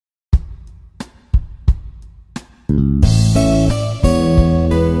Greetings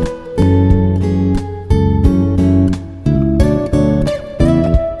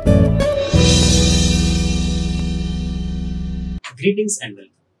and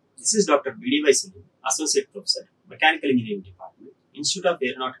welcome. This is Dr. BDY Sunil, Associate Professor, Mechanical Engineering Department, Institute of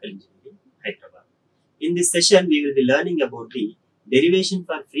Aeronautical Engineering, Hyderabad. In this session, we will be learning about the derivation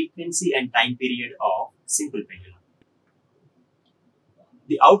for frequency and time period of simple pendulum.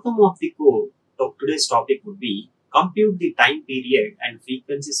 The outcome of the today's topic would be compute the time period and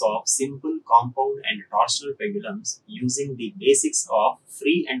frequencies of simple, compound and torsional pendulums using the basics of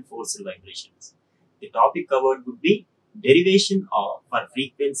free and forced vibrations. The topic covered would be derivation for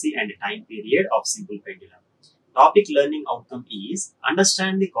frequency and time period of simple pendulum. Topic learning outcome is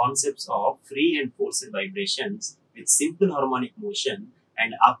understand the concepts of free and forced vibrations with simple harmonic motion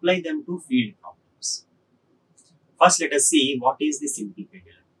and apply them to field problems. First, let us see what is the simple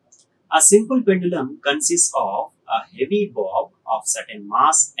pendulum. A simple pendulum consists of a heavy bob of certain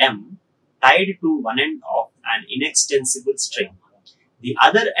mass m tied to one end of an inextensible string, the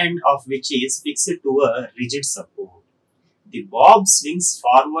other end of which is fixed to a rigid support. The bob swings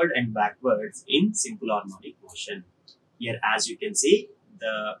forward and backwards in simple harmonic motion. Here, as you can see,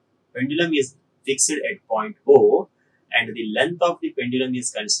 the pendulum is fixed at point O and the length of the pendulum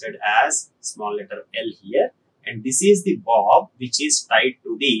is considered as small letter L here, and this is the bob which is tied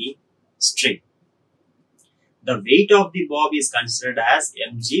to the string. The weight of the bob is considered as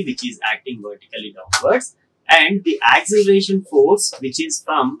mg, which is acting vertically downwards, and the acceleration force which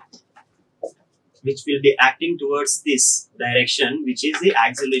will be acting towards this direction, which is the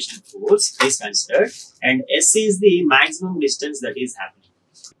acceleration force, is considered, and S is the maximum distance that is happening.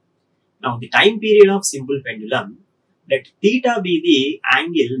 Now, the time period of simple pendulum, let theta be the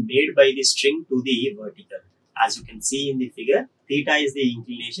angle made by the string to the vertical. As you can see in the figure, theta is the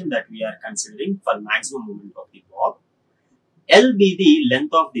inclination that we are considering for maximum movement of the bob. L be the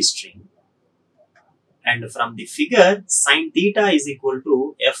length of the string. And from the figure, sin theta is equal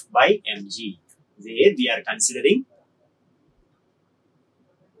to F by mg. Where we are considering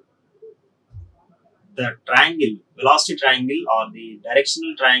the triangle, velocity triangle or the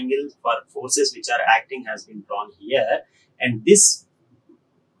directional triangle for forces which are acting has been drawn here, and this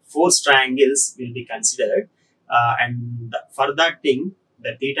force triangles will be considered, and for that thing,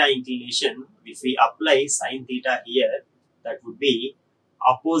 the theta inclination, if we apply sin theta here, that would be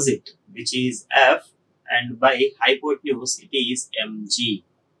opposite, which is F, and by hypotenuse it is mg.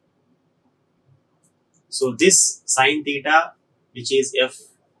 So this sin theta, which is F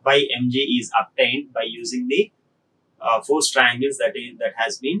by mg, is obtained by using the force triangles that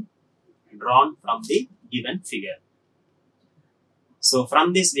has been drawn from the given figure. So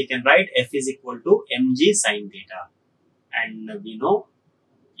from this we can write F is equal to mg sin theta, and we know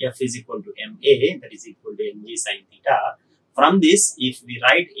F is equal to ma, that is equal to mg sin theta. From this, if we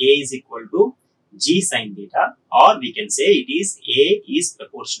write A is equal to g sin theta, or we can say it is A is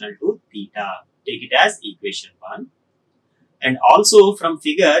proportional to theta. Take it as equation 1. And also from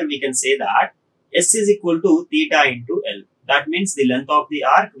figure we can say that S is equal to theta into L. That means the length of the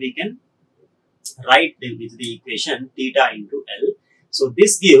arc we can write with the equation theta into L. So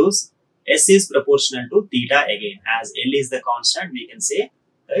this gives S is proportional to theta again. As L is the constant, we can say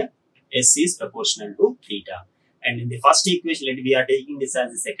S is proportional to theta. And in the first equation, we are taking this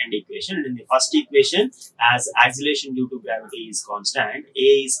as the second equation. And in the first equation, as acceleration due to gravity is constant, A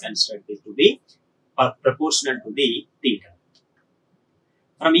is constructed to be proportional to the theta.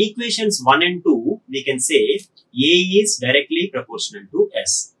 From equations 1 and 2, we can say A is directly proportional to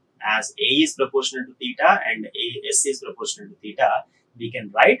S. As A is proportional to theta and S is proportional to theta, we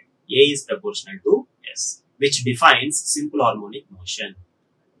can write A is proportional to S, which defines simple harmonic motion.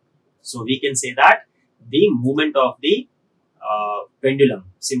 So we can say that the movement of the pendulum,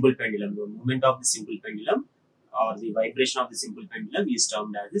 simple pendulum, the movement of the simple pendulum or the vibration of the simple pendulum is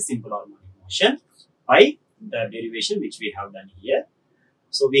termed as the simple harmonic motion by the derivation which we have done here.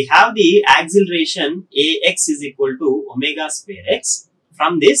 So we have the acceleration Ax is equal to omega square x.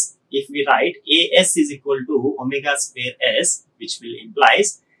 From this, if we write As is equal to omega square s, which will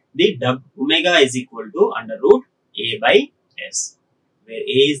implies the omega is equal to under root A by S, where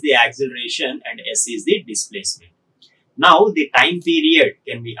A is the acceleration and S is the displacement. Now the time period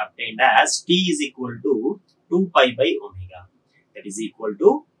can be obtained as T is equal to 2 pi by omega, that is equal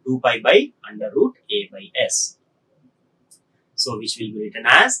to 2 pi by under root A by S. So which will be written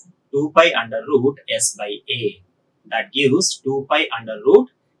as 2 pi under root S by A. That gives 2 pi under root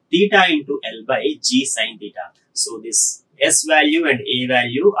theta into L by G sin theta. So this S value and A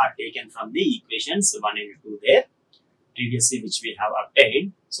value are taken from the equations 1 and 2 there. previously which we have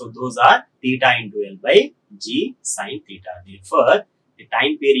obtained. So those are theta into L by G sin theta. Therefore, the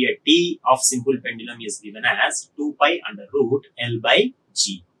time period T of simple pendulum is given as 2 pi under root L by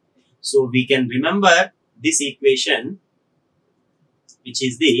G. So we can remember this equation, which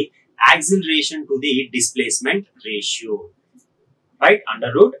is the acceleration to the displacement ratio, right?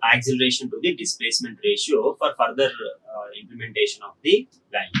 Under root acceleration to the displacement ratio for further implementation of the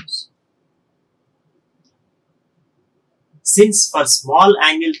values. Since for small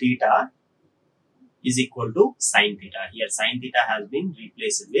angle theta is equal to sin theta, here sin theta has been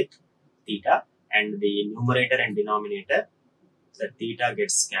replaced with theta, and the numerator and denominator, the theta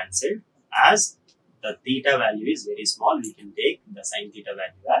gets cancelled. As the theta value is very small, we can take the sin theta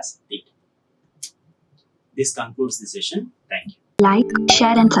value as theta. This concludes the session. Thank you. Like,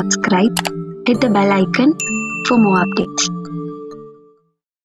 share and subscribe. Hit the bell icon for more updates.